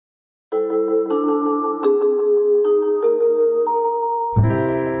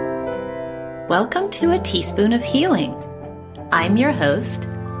Welcome to A Teaspoon of Healing. I'm your host,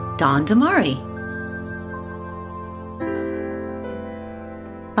 Dawn Damari.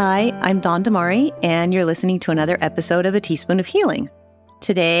 Hi, I'm Dawn Damari, and you're listening to another episode of A Teaspoon of Healing.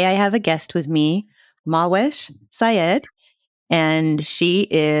 Today, I have a guest with me, Mahwish, Syed, and she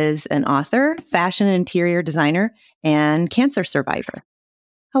is an author, fashion and interior designer, and cancer survivor.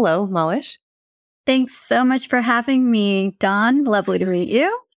 Hello, Mahwish. Thanks so much for having me, Dawn. Lovely to meet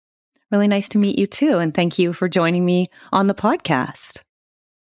you. Really nice to meet you too. And thank you for joining me on the podcast.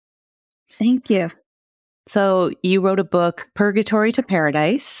 Thank you. So you wrote a book, Purgatory to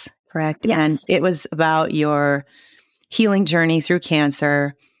Paradise, correct? Yes. And it was about your healing journey through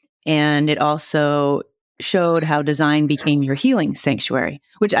cancer. And it also showed how design became your healing sanctuary,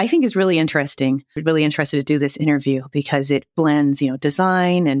 which I think is really interesting. I'm really interested to do this interview because it blends,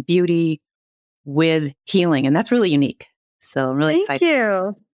 design and beauty with healing. And that's really unique. So I'm really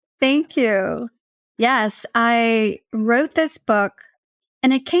excited. Thank you. Yes, I wrote this book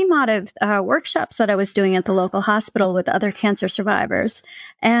and it came out of workshops that I was doing at the local hospital with other cancer survivors.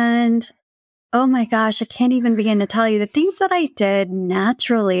 And oh my gosh, I can't even begin to tell you the things that I did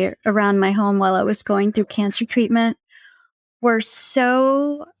naturally around my home while I was going through cancer treatment were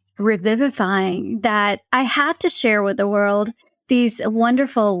so revivifying that I had to share with the world these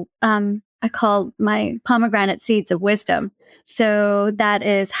wonderful, I call my pomegranate seeds of wisdom. So that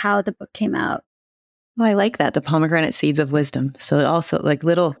is how the book came out. Well, I like that, the pomegranate seeds of wisdom. So it also like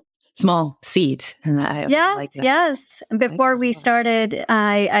little small seeds. And like that. Yes. And before we started,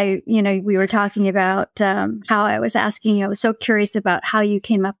 we were talking about how I was asking you, I was so curious about how you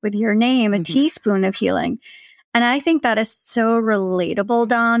came up with your name, A Teaspoon of Healing. And I think that is so relatable,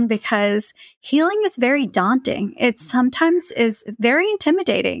 Dawn, because healing is very daunting. It sometimes is very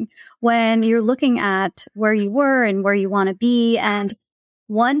intimidating when you're looking at where you were and where you want to be. And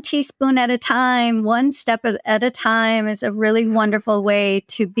one teaspoon at a time, one step at a time is a really wonderful way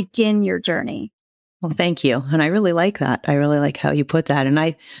to begin your journey. Well, thank you. And I really like that. I really like how you put that. And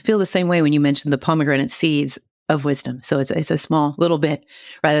I feel the same way when you mentioned the pomegranate seeds of wisdom. So it's a small little bit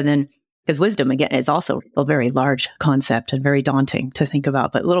rather than... Because wisdom, again, is also a very large concept and very daunting to think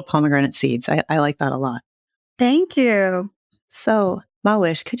about. But little pomegranate seeds, I like that a lot. Thank you. So,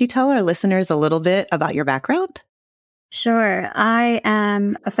 Mahwish, could you tell our listeners a little bit about your background? Sure. I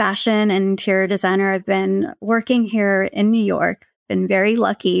am a fashion and interior designer. I've been working here in New York. Been very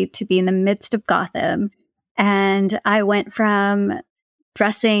lucky to be in the midst of Gotham. And I went from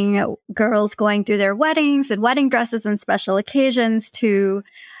dressing girls going through their weddings and wedding dresses and special occasions to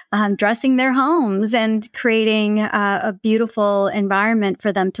dressing their homes and creating a beautiful environment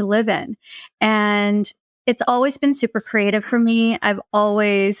for them to live in. And it's always been super creative for me. I've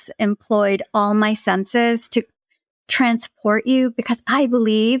always employed all my senses to transport you because I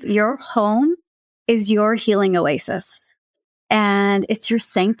believe your home is your healing oasis and it's your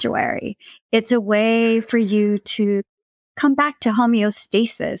sanctuary. It's a way for you to come back to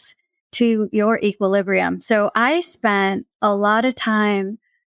homeostasis, to your equilibrium. So I spent a lot of time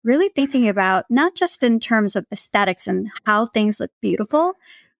really thinking about not just in terms of aesthetics and how things look beautiful,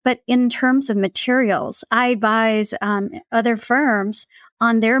 but in terms of materials. I advise other firms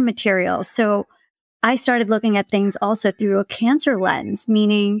on their materials. So I started looking at things also through a cancer lens,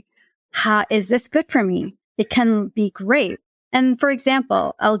 meaning, how is this good for me? It can be great. And for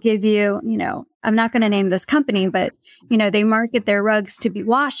example, I'll give you, I'm not going to name this company, but, they market their rugs to be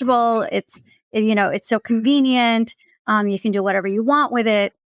washable. It's so convenient. You can do whatever you want with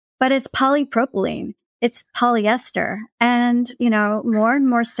it. But it's polypropylene, it's polyester. And, more and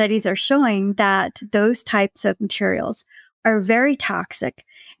more studies are showing that those types of materials are very toxic.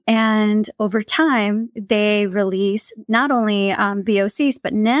 And over time, they release not only VOCs,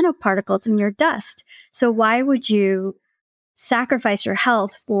 but nanoparticles in your dust. So why would you sacrifice your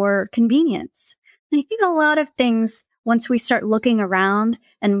health for convenience? And I think a lot of things, once we start looking around,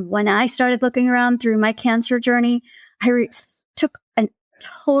 and when I started looking around through my cancer journey, I took a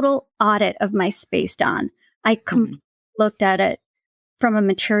total audit of my space, Dawn. I looked at it from a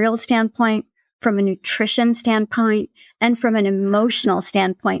material standpoint, from a nutrition standpoint, and from an emotional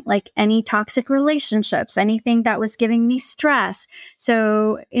standpoint, like any toxic relationships, anything that was giving me stress.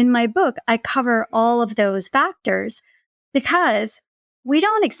 So in my book, I cover all of those factors because we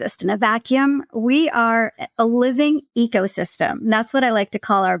don't exist in a vacuum. We are a living ecosystem. That's what I like to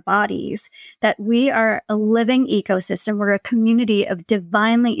call our bodies, that we are a living ecosystem. We're a community of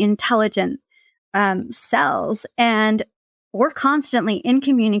divinely intelligent cells, and we're constantly in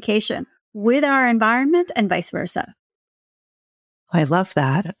communication with our environment and vice versa. I love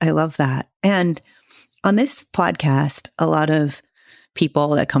that. I love that. And on this podcast, a lot of people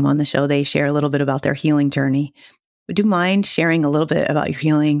that come on the show, they share a little bit about their healing journey. Would you mind sharing a little bit about your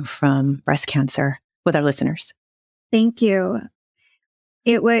healing from breast cancer with our listeners? Thank you.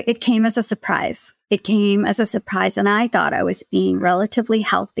 It came as a surprise. It came as a surprise, and I thought I was being relatively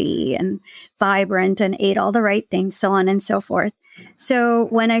healthy and vibrant and ate all the right things, so on and so forth. So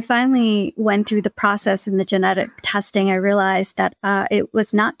when I finally went through the process in the genetic testing, I realized that it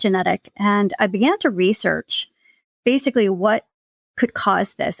was not genetic, and I began to research basically what could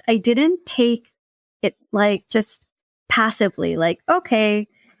cause this. I didn't take it like just passively, like, okay,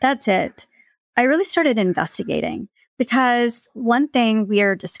 that's it. I really started investigating. Because one thing we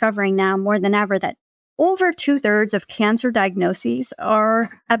are discovering now more than ever that over 2/3 of cancer diagnoses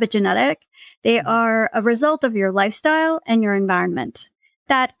are epigenetic. They are a result of your lifestyle and your environment.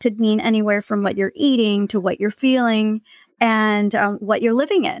 That could mean anywhere from what you're eating to what you're feeling and what you're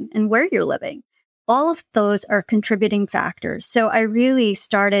living in and where you're living. All of those are contributing factors. So I really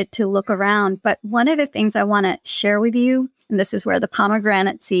started to look around. But one of the things I want to share with you, and this is where the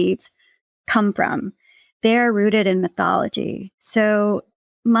pomegranate seeds come from, they're rooted in mythology. So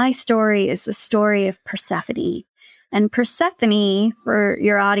my story is the story of Persephone. And Persephone, for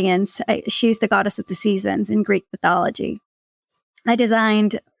your audience, she's the goddess of the seasons in Greek mythology. I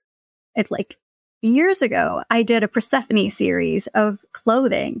designed it like years ago. I did a Persephone series of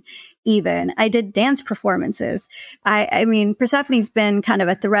clothing, even. I did dance performances. I mean, Persephone's been kind of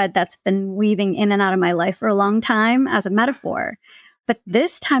a thread that's been weaving in and out of my life for a long time as a metaphor. But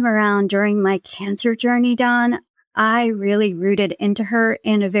this time around, during my cancer journey, Dawn, I really rooted into her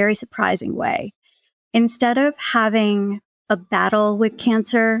in a very surprising way. Instead of having a battle with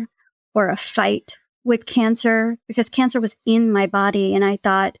cancer or a fight with cancer, because cancer was in my body, and I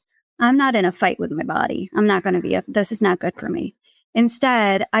thought, I'm not in a fight with my body. I'm not going to be, this is not good for me.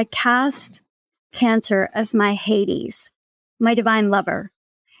 Instead, I cast cancer as my Hades, my divine lover.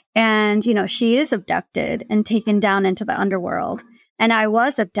 And, she is abducted and taken down into the underworld. And I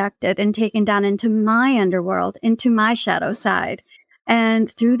was abducted and taken down into my underworld, into my shadow side.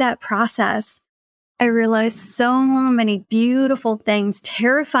 And through that process, I realized so many beautiful things,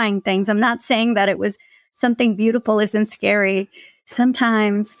 terrifying things. I'm not saying that it was something beautiful isn't scary.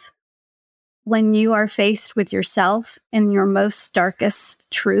 Sometimes when you are faced with yourself and your most darkest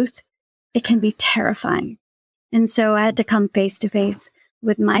truth, it can be terrifying. And so I had to come face to face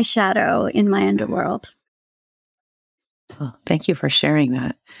with my shadow in my underworld. Oh, thank you for sharing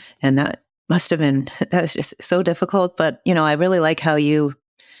that. And that was just so difficult. But, I really like how you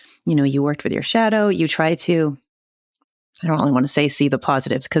worked with your shadow. You try to, I don't really want to say see the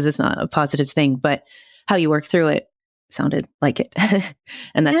positive because it's not a positive thing, but how you work through it sounded like it.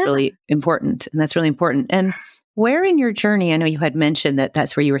 And that's really important. And where in your journey, I know you had mentioned that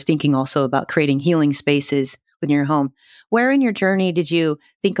that's where you were thinking also about creating healing spaces within your home. Where in your journey did you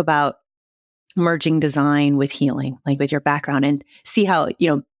think about merging design with healing, like with your background, and see how,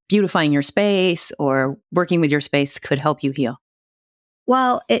 beautifying your space or working with your space could help you heal?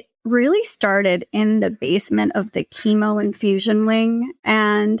 Well, it really started in the basement of the chemo infusion wing,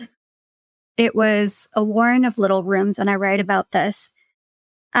 and it was a warren of little rooms, and I write about this.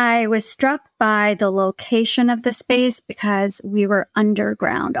 I was struck by the location of the space because we were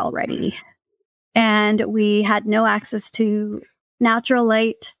underground already, and we had no access to natural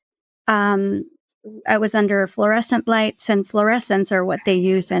light. I was under fluorescent lights, and fluorescents are what they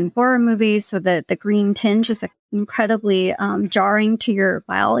use in horror movies. So the green tinge is incredibly jarring to your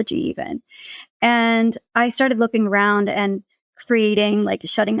biology even. And I started looking around and creating, like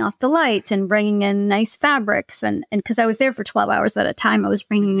shutting off the lights and bringing in nice fabrics. And because I was there for 12 hours at a time, I was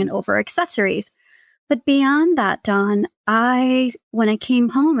bringing in over accessories. But beyond that, Dawn, when I came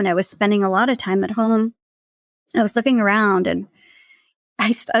home and I was spending a lot of time at home, I was looking around and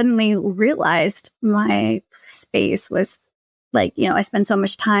I suddenly realized my space was like, I spend so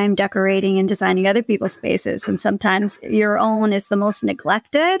much time decorating and designing other people's spaces. And sometimes your own is the most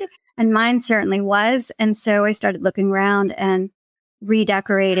neglected. And mine certainly was. And so I started looking around and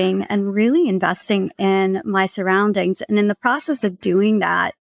redecorating and really investing in my surroundings. And in the process of doing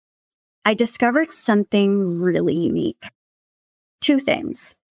that, I discovered something really unique. Two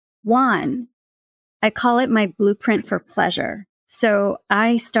things. One, I call it my blueprint for pleasure. So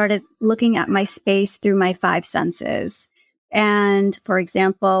I started looking at my space through my 5 senses. And for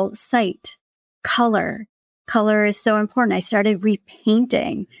example, sight, color. Color is so important. I started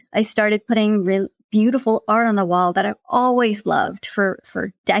repainting. I started putting beautiful art on the wall that I've always loved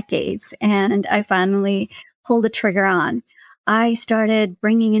for decades. And I finally pulled the trigger on. I started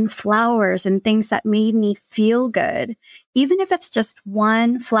bringing in flowers and things that made me feel good. Even if it's just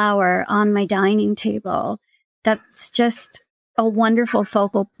one flower on my dining table, that's just a wonderful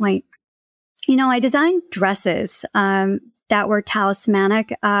focal point. I designed dresses that were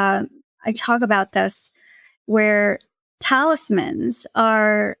talismanic. I talk about this where talismans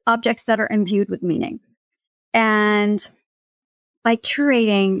are objects that are imbued with meaning. And by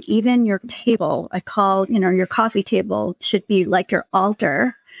curating even your table, I call, your coffee table should be like your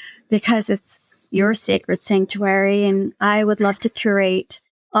altar because it's your sacred sanctuary. And I would love to curate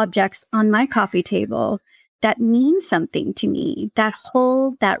objects on my coffee table that mean something to me, that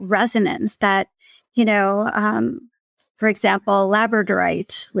hold that resonance, that, for example,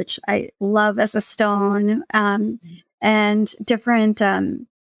 labradorite, which I love as a stone, and different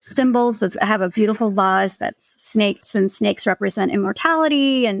symbols. I have a beautiful vase that's snakes, and snakes represent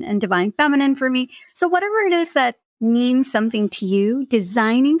immortality and divine feminine for me. So whatever it is that means something to you,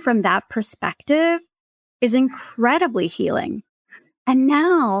 designing from that perspective is incredibly healing. And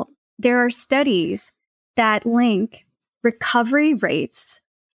now there are studies that link recovery rates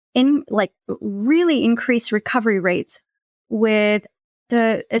really increased recovery rates with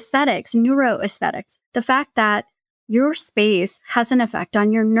the aesthetics, neuroaesthetics, the fact that your space has an effect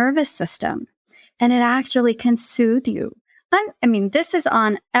on your nervous system and it actually can soothe you. This is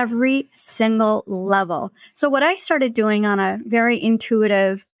on every single level. So what I started doing on a very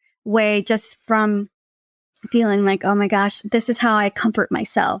intuitive way, just from feeling like, oh my gosh, this is how I comfort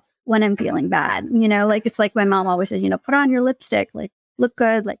myself when I'm feeling bad. It's like my mom always says, put on your lipstick, like look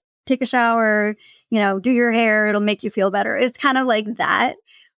good, like take a shower, do your hair, it'll make you feel better. It's kind of like that,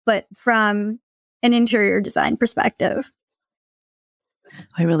 but from an interior design perspective.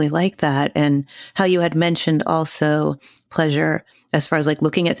 I really like that. And how you had mentioned also pleasure as far as like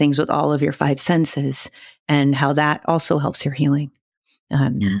looking at things with all of your five senses and how that also helps your healing.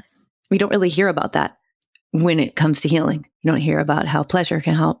 Yes. We don't really hear about that when it comes to healing. You don't hear about how pleasure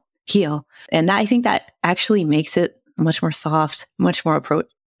can help heal. And I think that actually makes it much more soft, much more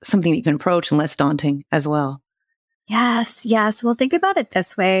something that you can approach and less daunting as well. Yes. Well, think about it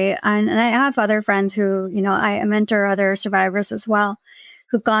this way. And I have other friends who, I mentor other survivors as well,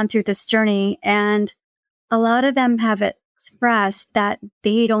 who've gone through this journey. And a lot of them have expressed that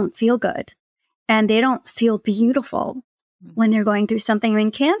they don't feel good and they don't feel beautiful when they're going through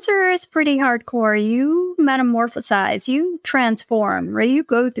something. Cancer is pretty hardcore. You metamorphosize, you transform, right? You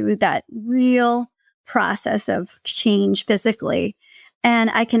go through that real process of change physically. And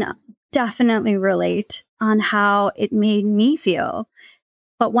I can definitely relate on how it made me feel.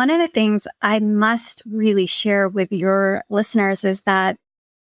 But one of the things I must really share with your listeners is that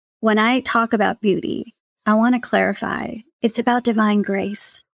when I talk about beauty, I want to clarify it's about divine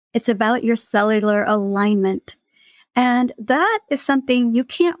grace. It's about your cellular alignment. And that is something you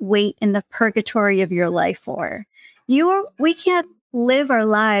can't wait in the purgatory of your life for. We can't live our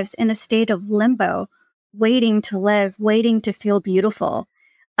lives in a state of limbo, waiting to live, waiting to feel beautiful.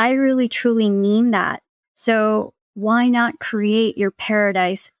 I really, truly mean that. So why not create your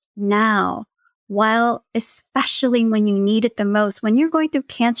paradise now, especially when you need it the most? When you're going through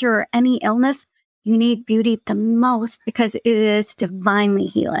cancer or any illness, you need beauty the most because it is divinely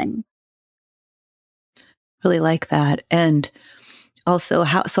healing. Really like that. And also,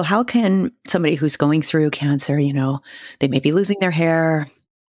 how can somebody who's going through cancer, they may be losing their hair,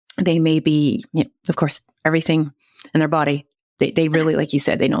 they may be, of course, everything in their body. They really, like you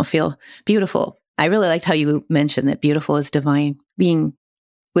said, they don't feel beautiful. I really liked how you mentioned that beautiful is divine, being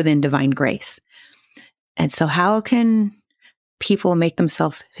within divine grace. And so how can people make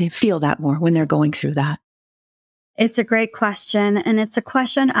themselves feel that more when they're going through that? It's a great question. And it's a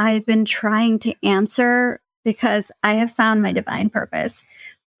question I've been trying to answer because I have found my divine purpose.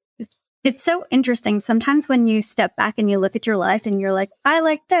 It's so interesting. Sometimes when you step back and you look at your life and you're like, I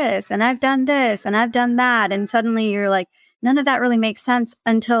like this and I've done this and I've done that. And suddenly you're like, none of that really makes sense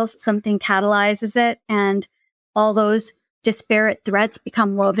until something catalyzes it. And all those disparate threads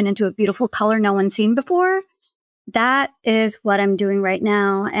become woven into a beautiful color no one's seen before. That is what I'm doing right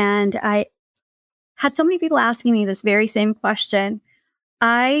now. And I had so many people asking me this very same question.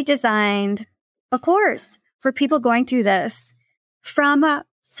 I designed a course for people going through this from a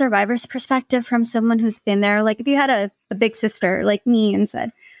survivor's perspective, from someone who's been there. Like if you had a big sister like me and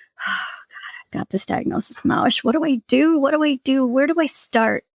said, oh God, I've got this diagnosis, Mahwish. What do I do? What do I do? Where do I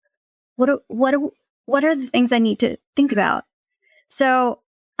start? What are the things I need to think about? So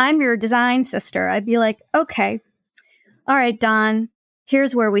I'm your design sister. I'd be like, okay, all right, Dawn,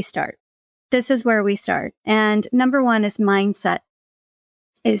 here's where we start. This is where we start. And number one is mindset,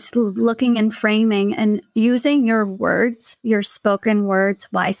 is looking and framing and using your words, your spoken words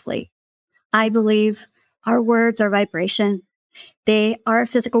wisely. I believe our words are vibration. They are a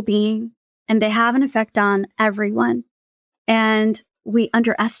physical being and they have an effect on everyone. And we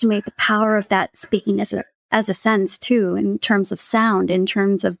underestimate the power of that speaking as a sense too, in terms of sound, in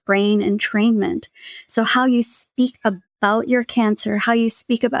terms of brain entrainment. So how you speak about your cancer, how you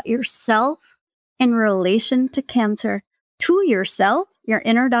speak about yourself in relation to cancer, to yourself, your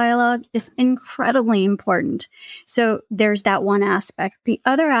inner dialogue is incredibly important. So there's that one aspect. The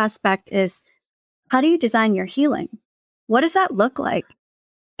other aspect is, how do you design your healing? What does that look like?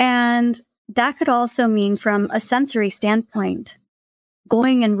 And that could also mean, from a sensory standpoint,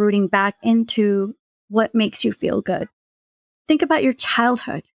 going and rooting back into what makes you feel good. Think about your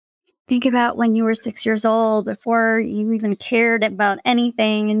childhood. Think about when you were 6 years old, before you even cared about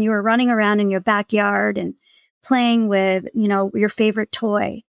anything, and you were running around in your backyard and playing with, your favorite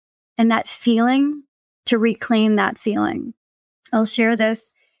toy, and that feeling, to reclaim that feeling. I'll share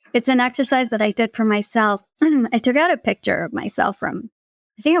this. It's an exercise that I did for myself. I took out a picture of myself from,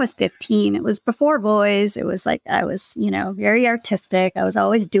 I think I was 15. It was before boys. It was like, I was, very artistic. I was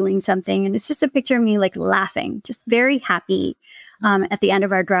always doing something. And it's just a picture of me like laughing, just very happy at the end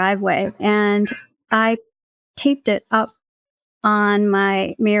of our driveway. And I taped it up on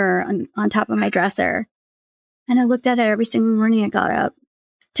my mirror on top of my dresser. And I looked at it every single morning I got up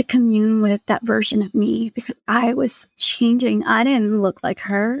to commune with that version of me, because I was changing. I didn't look like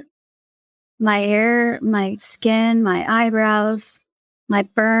her. My hair, my skin, my eyebrows, my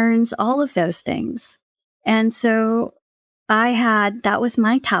burns, all of those things. And so that was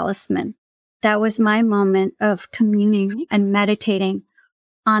my talisman. That was my moment of communing and meditating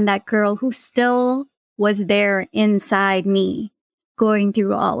on that girl who still was there inside me, going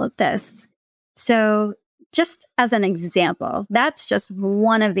through all of this. So just as an example, that's just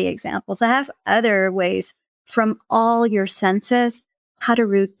one of the examples. I have other ways from all your senses, how to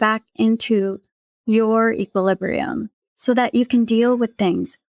root back into your equilibrium so that you can deal with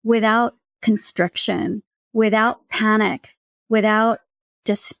things without constriction, without panic, without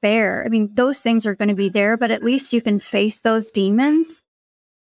despair. I mean, those things are going to be there, but at least you can face those demons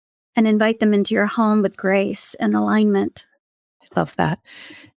and invite them into your home with grace and alignment. I love that.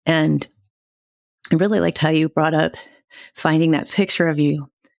 And I really liked how you brought up finding that picture of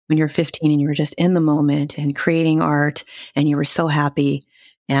you when you're 15 and you were just in the moment and creating art and you were so happy.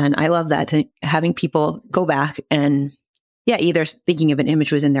 And I love that, having people go back and, either thinking of an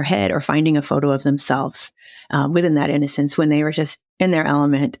image was in their head or finding a photo of themselves within that innocence when they were just in their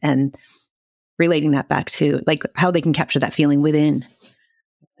element, and relating that back to like how they can capture that feeling within.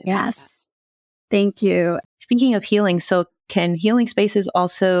 Yes. Thank you. Speaking of healing, so can healing spaces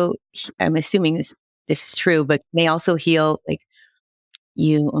also, I'm assuming this is true, but they also heal like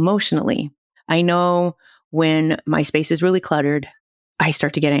you emotionally? I know when my space is really cluttered, I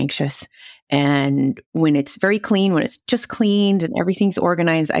start to get anxious. And when it's very clean, when it's just cleaned and everything's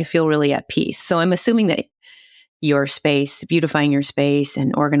organized, I feel really at peace. So I'm assuming that your space, beautifying your space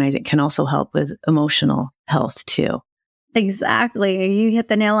and organizing, can also help with emotional health too. Exactly. You hit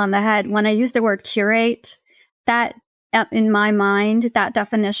the nail on the head. When I use the word curate, that in my mind, that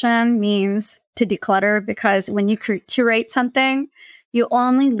definition means to declutter, because when you curate something, you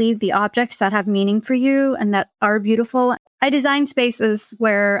only leave the objects that have meaning for you and that are beautiful. I design spaces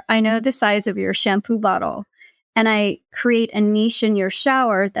where I know the size of your shampoo bottle, and I create a niche in your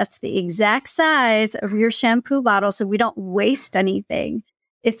shower that's the exact size of your shampoo bottle, so we don't waste anything.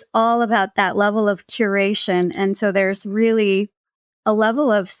 It's all about that level of curation. And so there's really a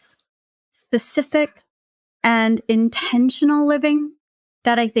level of specific and intentional living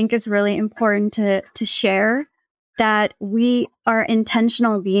that I think is really important to share, that we are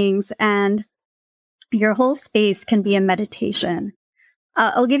intentional beings, and your whole space can be a meditation.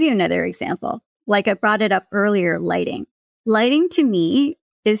 I'll give you another example. Like I brought it up earlier, lighting. Lighting to me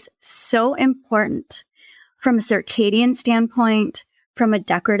is so important from a circadian standpoint, from a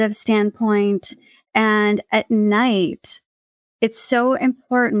decorative standpoint. And at night, it's so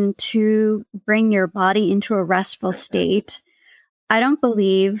important to bring your body into a restful state. I don't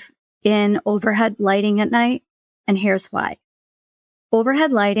believe in overhead lighting at night, and here's why.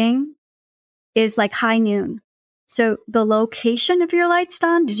 Overhead lighting is like high noon. So the location of your lights,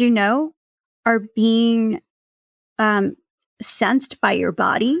 Don, did you know, are being sensed by your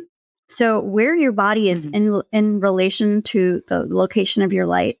body. So where your body is in relation to the location of your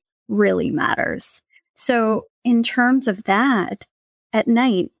light really matters. So in terms of that, at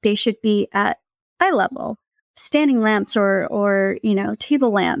night, they should be at eye level, standing lamps or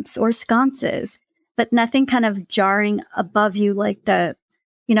table lamps or sconces, but nothing kind of jarring above you like that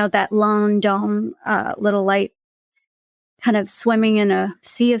lone dome little light kind of swimming in a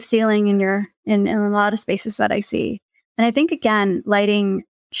sea of ceiling in a lot of spaces that I see. And I think, again, lighting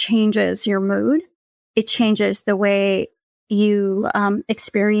changes your mood. It changes the way you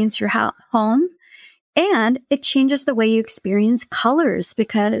experience your home. And it changes the way you experience colors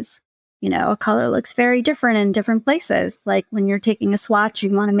because, a color looks very different in different places. Like when you're taking a swatch,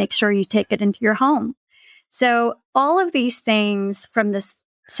 you want to make sure you take it into your home. So all of these things from this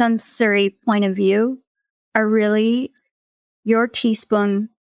sensory point of view are really your teaspoon,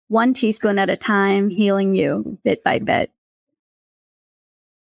 1 teaspoon at a time, healing you bit by bit.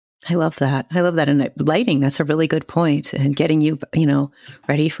 I love that. And lighting, that's a really good point. And getting you,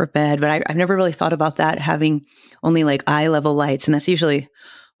 ready for bed. But I've never really thought about that, having only like eye level lights. And that's usually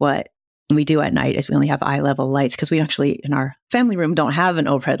what we do at night is we only have eye level lights because we actually in our family room don't have an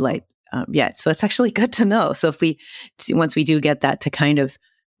overhead light yet. So it's actually good to know. So once we do get that, to kind of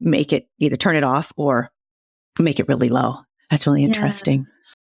make it either turn it off or make it really low. That's really interesting.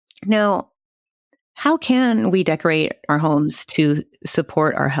 Yeah. Now, how can we decorate our homes to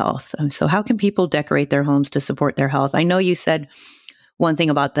support our health? So how can people decorate their homes to support their health? I know you said one thing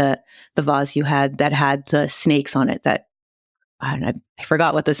about the vase you had that had the snakes on it that I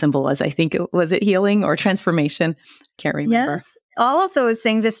forgot what the symbol was. I think was it healing or transformation? Can't remember. Yes, all of those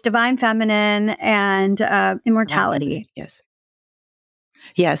things. It's divine feminine and immortality.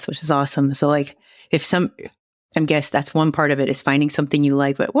 Yes, which is awesome. So like I guess that's one part of it is finding something you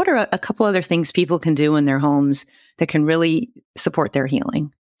like. But what are a couple other things people can do in their homes that can really support their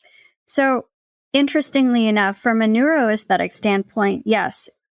healing? So interestingly enough, from a neuroaesthetic standpoint, yes,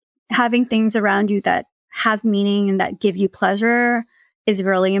 having things around you that have meaning and that give you pleasure is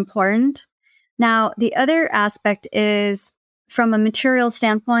really important. Now, the other aspect is from a material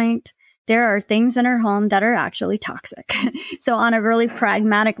standpoint, there are things in our home that are actually toxic. So on a really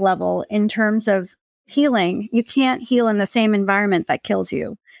pragmatic level, in terms of healing, you can't heal in the same environment that kills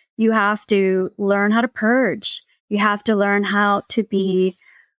you. You have to learn how to purge. You have to learn how to be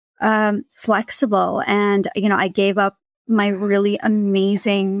flexible. And, I gave up my really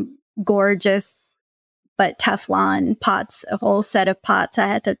amazing, gorgeous, but Teflon pots, a whole set of pots I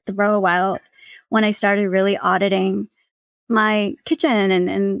had to throw out when I started really auditing my kitchen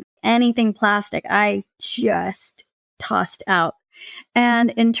and anything plastic, I just tossed out.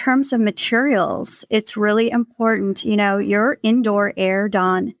 And in terms of materials, it's really important. Your indoor air,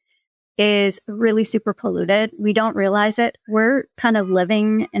 Dawn, is really super polluted. We don't realize it. We're kind of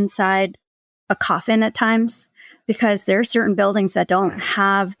living inside a coffin at times because there are certain buildings that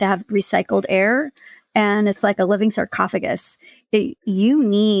have recycled air, and it's like a living sarcophagus. You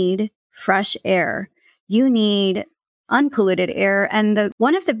need fresh air. You need unpolluted air. And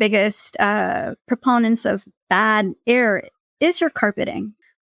one of the biggest proponents of bad air is your carpeting.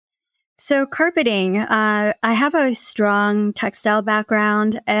 So carpeting, I have a strong textile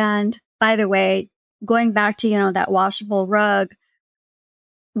background. And by the way, going back to, that washable rug,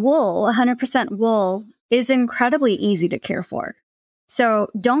 wool, 100% wool is incredibly easy to care for. So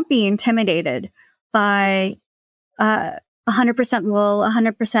don't be intimidated by 100% wool,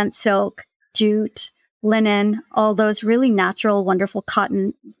 100% silk, jute, linen, all those really natural, wonderful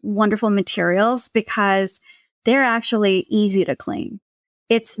cotton, wonderful materials, because they're actually easy to clean.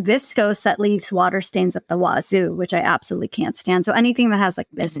 It's viscose that leaves water stains up the wazoo, which I absolutely can't stand. So anything that has like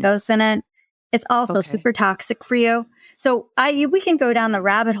viscose in it, it's also super toxic for you. So we can go down the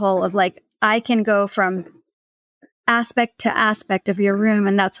rabbit hole of I can go from aspect to aspect of your room.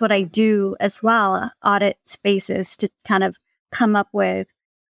 And that's what I do as well, audit spaces to kind of come up with,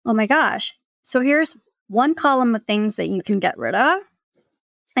 oh my gosh, so here's one column of things that you can get rid of.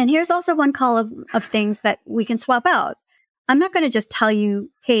 And here's also one column of things that we can swap out. I'm not going to just tell you,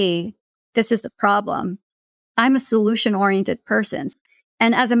 hey, this is the problem. I'm a solution-oriented person.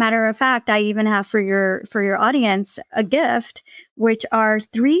 And as a matter of fact, I even have for your audience a gift, which are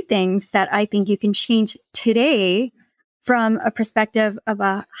 3 things that I think you can change today from a perspective of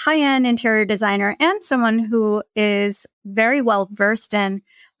a high-end interior designer and someone who is very well versed in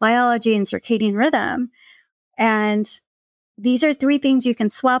biology and circadian rhythm. And these are 3 things you can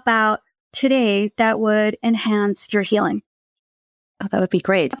swap out today that would enhance your healing. Oh, that would be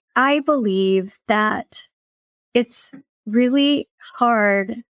great. I believe that it's really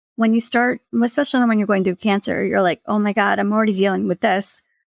hard when you start, especially when you're going through cancer, you're like, oh my God, I'm already dealing with this.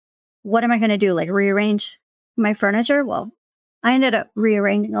 What am I going to do? Rearrange my furniture? Well, I ended up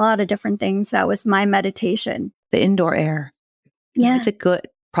rearranging a lot of different things. That was my meditation. The indoor air. Yeah. It's good,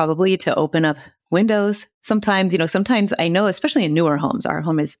 probably, to open up windows. Sometimes I know, especially in newer homes, our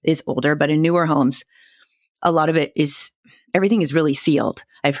home is older, but in newer homes, a lot of it is, everything is really sealed.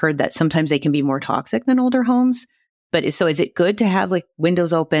 I've heard that sometimes they can be more toxic than older homes. But is it good to have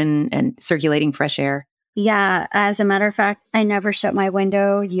windows open and circulating fresh air? Yeah, as a matter of fact, I never shut my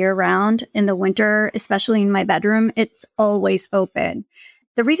window year round. In the winter, especially in my bedroom, it's always open.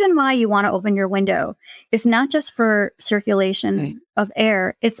 The reason why you want to open your window is not just for circulation of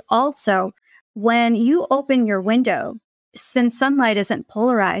air, it's also when you open your window, since sunlight isn't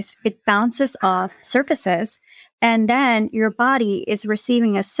polarized, it bounces off surfaces, and then your body is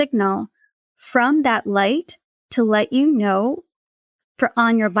receiving a signal from that light to let you know for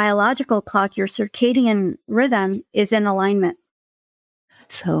on your biological clock, your circadian rhythm is in alignment.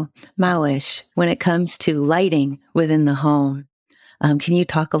 So, Mahwish, when it comes to lighting within the home, can you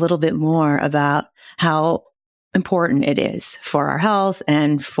talk a little bit more about how important it is for our health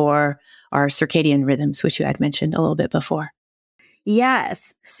and for our circadian rhythms, which you had mentioned a little bit before?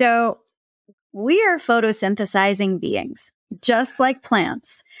 Yes. So we are photosynthesizing beings, just like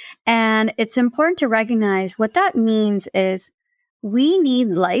plants. And it's important to recognize what that means is we need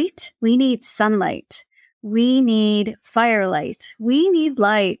light, we need sunlight, we need firelight, we need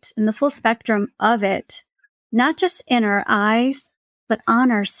light in the full spectrum of it, not just in our eyes, but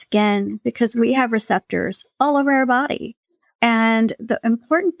on our skin, because we have receptors all over our body. And the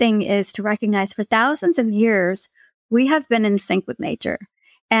important thing is to recognize for thousands of years, we have been in sync with nature.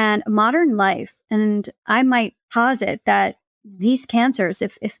 And modern life, and I might posit that these cancers,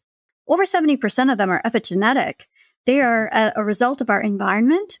 if over 70% of them are epigenetic, they are a result of our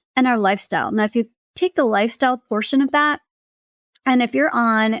environment and our lifestyle. Now, if you take the lifestyle portion of that, and if you're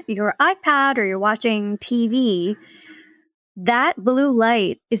on your iPad or you're watching TV, that blue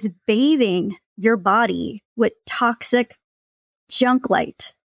light is bathing your body with toxic junk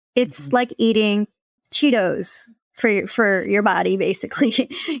light. It's like eating Cheetos for your body, basically.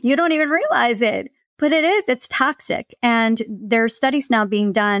 You don't even realize it, but it is. It's toxic. And there are studies now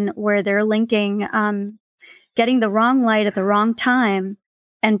being done where they're linking getting the wrong light at the wrong time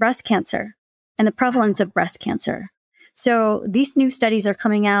and breast cancer and the prevalence of breast cancer. So these new studies are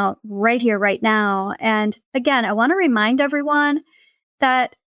coming out right here, right now. And again, I want to remind everyone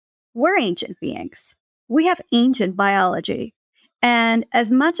that we're ancient beings. We have ancient biology. And as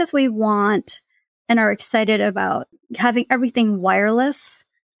much as we want and are excited about having everything wireless,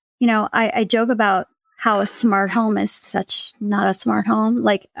 you know, I joke about how a smart home is such not a smart home.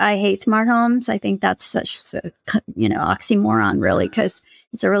 Like, I hate smart homes. I think that's such a, oxymoron, really, because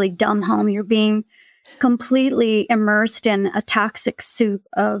it's a really dumb home. You're being completely immersed in a toxic soup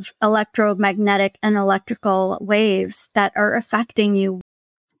of electromagnetic and electrical waves that are affecting you.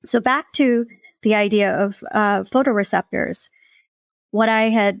 So back to the idea of photoreceptors. What I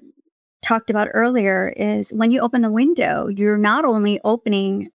had talked about earlier is when you open the window, you're not only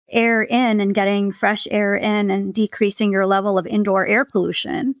opening air in and getting fresh air in and decreasing your level of indoor air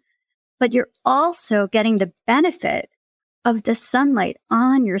pollution, but you're also getting the benefit of the sunlight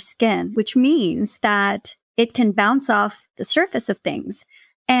on your skin, which means that it can bounce off the surface of things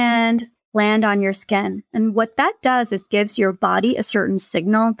and land on your skin. And what that does is gives your body a certain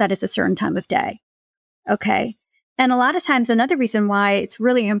signal that it's a certain time of day. Okay. And a lot of times, another reason why it's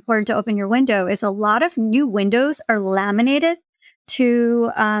really important to open your window is a lot of new windows are laminated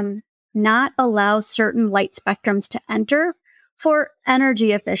to not allow certain light spectrums to enter for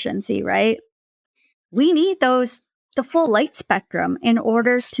energy efficiency, right? We need the full light spectrum in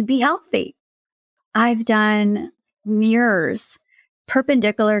order to be healthy. I've done mirrors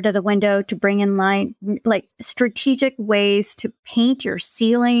perpendicular to the window to bring in light, like strategic ways to paint your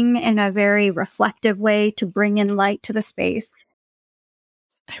ceiling in a very reflective way to bring in light to the space.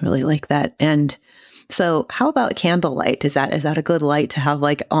 I really like that. And so how about candlelight? Is that a good light to have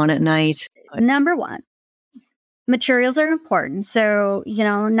like on at night? Number one, materials are important. So,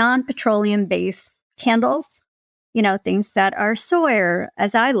 non-petroleum based candles, things that are soy,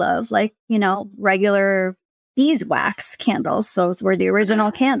 as I love, like, regular beeswax candles. Those were the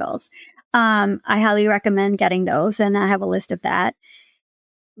original candles. I highly recommend getting those, and I have a list of that.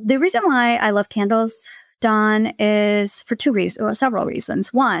 The reason why I love candles, Dawn, is for several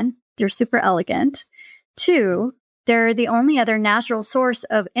reasons. One, they're super elegant. Two, they're the only other natural source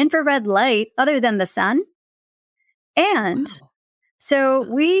of infrared light other than the sun. And so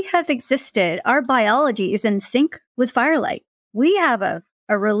we have existed, our biology is in sync with firelight. We have a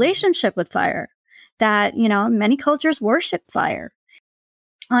relationship with fire that, many cultures worship fire.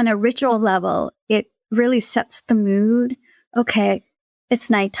 On a ritual level, it really sets the mood. Okay, it's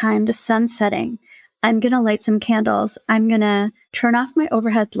nighttime, the sun's setting. I'm going to light some candles. I'm going to turn off my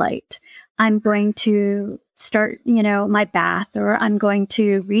overhead light. I'm going to start, my bath, or I'm going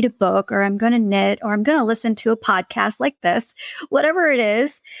to read a book, or I'm going to knit, or I'm going to listen to a podcast like this, whatever it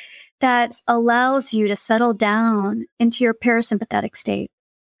is that allows you to settle down into your parasympathetic state.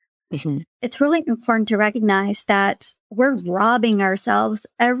 Mhm. It's really important to recognize that we're robbing ourselves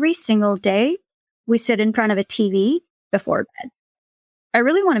every single day. We sit in front of a TV before bed. I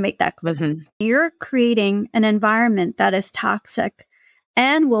really want to make that clear. Mhm. You're creating an environment that is toxic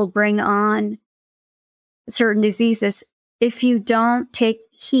and will bring on certain diseases if you don't take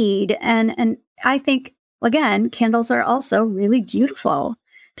heed. And I think, again, candles are also really beautiful.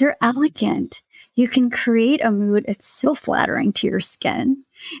 They're elegant. You can create a mood. It's so flattering to your skin.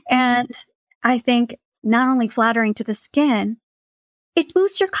 And I think not only flattering to the skin, it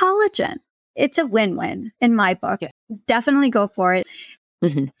boosts your collagen. It's a win-win in my book. Yeah. Definitely go for it.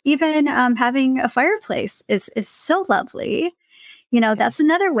 Mhm. Even having a fireplace is so lovely. That's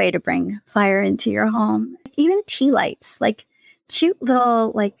another way to bring fire into your home. Even tea lights, like cute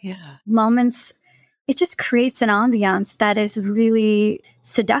little Yeah. moments. It just creates an ambiance that is really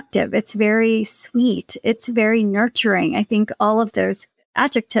seductive. It's very sweet. It's very nurturing. I think all of those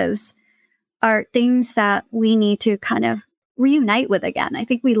adjectives are things that we need to kind of reunite with again. I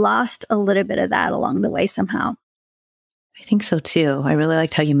think we lost a little bit of that along the way somehow. I think so too. I really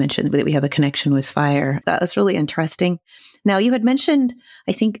liked how you mentioned that we have a connection with fire. That was really interesting. Now, you had mentioned,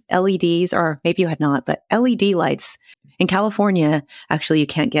 I think, LEDs, or maybe you had not, but LED lights. In California, actually, you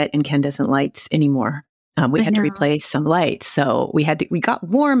can't get incandescent lights anymore. We I had to know. replace some lights. So we got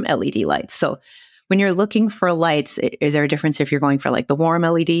warm LED lights. So when you're looking for lights, is there a difference if you're going for like the warm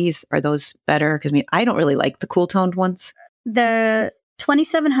LEDs? Are those better? Because I don't really like the cool toned ones. The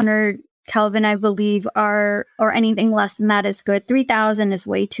 2700 Kelvin, I believe, or anything less than that is good. 3000 is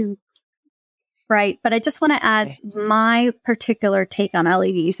way too bright. But I just want to add Okay. my particular take on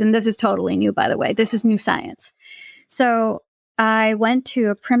LEDs. And this is totally new, by the way. This is new science. So I went to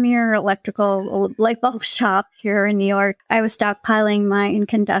a premier electrical light bulb shop here in New York. I was stockpiling my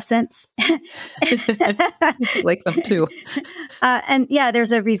incandescents. Like them too. And yeah,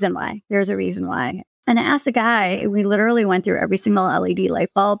 there's a reason why. And I asked the guy, we literally went through every single LED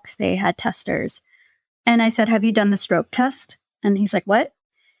light bulb because they had testers. And I said, have you done the strobe test? And he's like, what?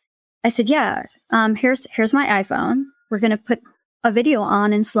 I said, yeah, here's my iPhone. We're going to put a video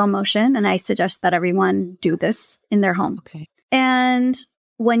on in slow motion. And I suggest that everyone do this in their home. Okay. And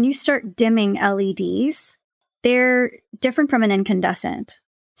when you start dimming LEDs, they're different from an incandescent.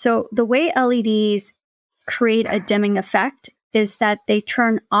 So the way LEDs create a dimming effect is that they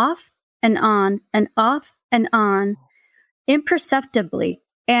turn off and on and off and on imperceptibly.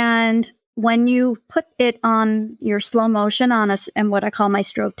 And when you put it on your slow motion on us and what I call my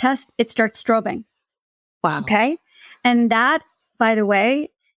strobe test, it starts strobing. Wow. Okay. And that, by the way,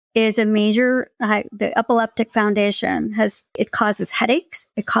 is a major, the Epileptic Foundation it causes headaches.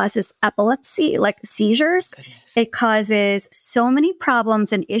 It causes epilepsy, like seizures. Goodness. It causes so many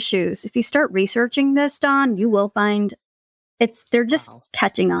problems and issues. If you start researching this, Dawn, you will find they're just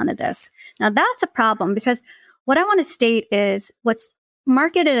catching on to this. Now that's a problem because what I want to state is what's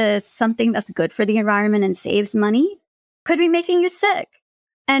marketed as something that's good for the environment and saves money could be making you sick.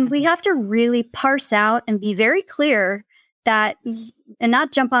 And we have to really parse out and be very clear that, and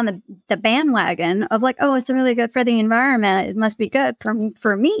not jump on the bandwagon of like, oh, it's really good for the environment. It must be good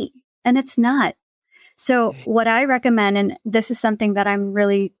for me. And it's not. So what I recommend, and this is something that I'm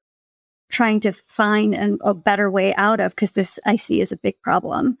really trying to find a better way out of, because this I see as a big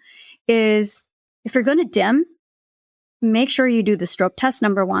problem, is if you're going to dim, make sure you do the strobe test,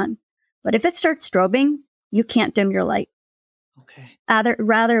 number one. But if it starts strobing, you can't dim your light. Okay.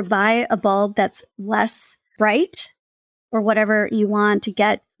 Rather buy a bulb that's less bright or whatever you want to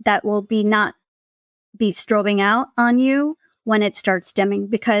get that will not be strobing out on you when it starts dimming,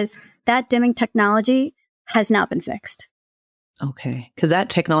 because that dimming technology has not been fixed. Okay. Because that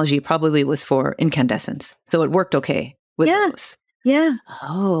technology probably was for incandescents. So it worked okay with those. Yeah.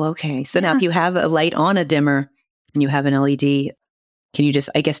 Oh, okay. So now if you have a light on a dimmer and you have an LED, can you just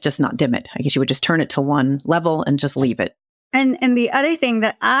not dim it? I guess you would just turn it to one level and just leave it. And the other thing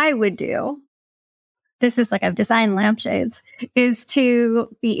that I would do, this is like I've designed lampshades, is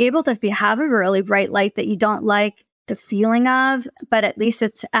to be able to, if you have a really bright light that you don't like the feeling of, but at least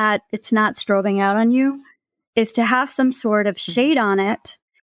it's not strobing out on you, is to have some sort of shade on it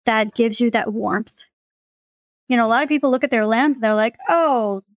that gives you that warmth. A lot of people look at their lamp and they're like,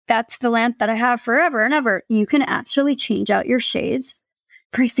 oh, that's the lamp that I have forever and ever. You can actually change out your shades.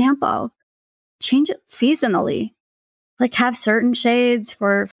 For example, change it seasonally. Like have certain shades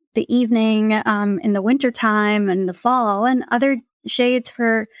for the evening in the wintertime and the fall, and other shades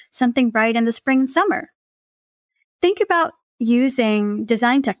for something bright in the spring and summer. Think about using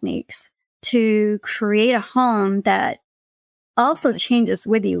design techniques to create a home that also changes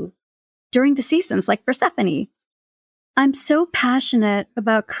with you during the seasons, like Persephone. I'm so passionate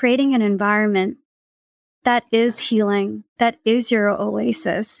about creating an environment that is healing, that is your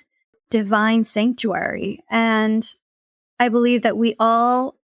oasis, divine sanctuary. And I believe that we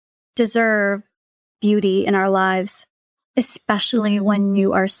all deserve beauty in our lives, especially when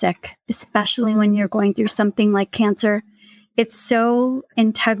you are sick, especially when you're going through something like cancer. It's so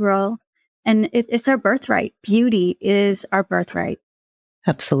integral, and it's our birthright. Beauty is our birthright.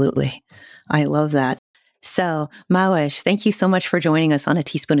 Absolutely. I love that. So, Mahwish, thank you so much for joining us on A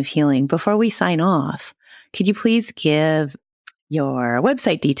Teaspoon of Healing. Before we sign off, could you please give your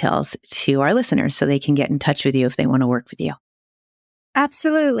website details to our listeners so they can get in touch with you if they want to work with you?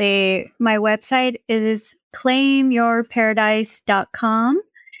 Absolutely. My website is claimyourparadise.com.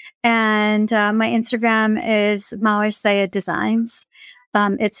 And my Instagram is Mahwish Syed Designs.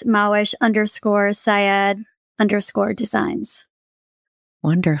 It's Mahwish_Syed_designs.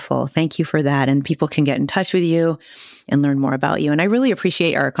 Wonderful. Thank you for that. And people can get in touch with you and learn more about you. And I really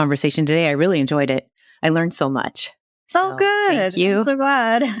appreciate our conversation today. I really enjoyed it. I learned so much. So good. Thank you. I'm so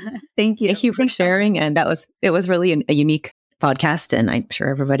glad. Thank you. Thank you for sharing. And it was really a unique podcast. And I'm sure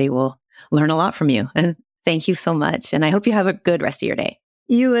everybody will learn a lot from you. And thank you so much. And I hope you have a good rest of your day.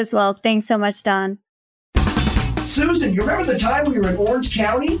 You as well. Thanks so much, Don. Susan, you remember the time we were in Orange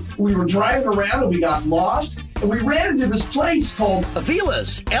County? We were driving around and we got lost, and we ran into this place called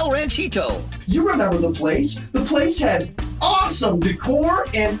Avila's El Ranchito. You remember the place? The place had awesome decor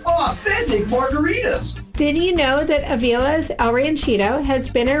and authentic margaritas. Did you know that Avila's El Ranchito has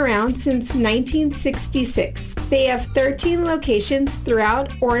been around since 1966? They have 13 locations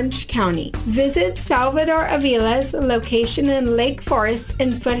throughout Orange County. Visit Salvador Avila's location in Lake Forest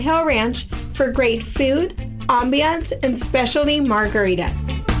and Foothill Ranch for great food, ambiance, and specialty margaritas.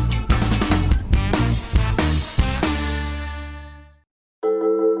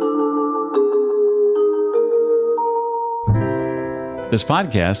 This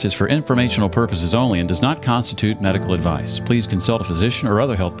podcast is for informational purposes only and does not constitute medical advice. Please consult a physician or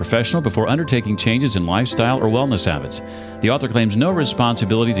other health professional before undertaking changes in lifestyle or wellness habits. The author claims no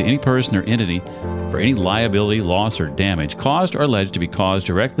responsibility to any person or entity for any liability, loss, or damage caused or alleged to be caused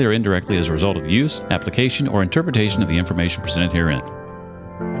directly or indirectly as a result of the use, application, or interpretation of the information presented herein.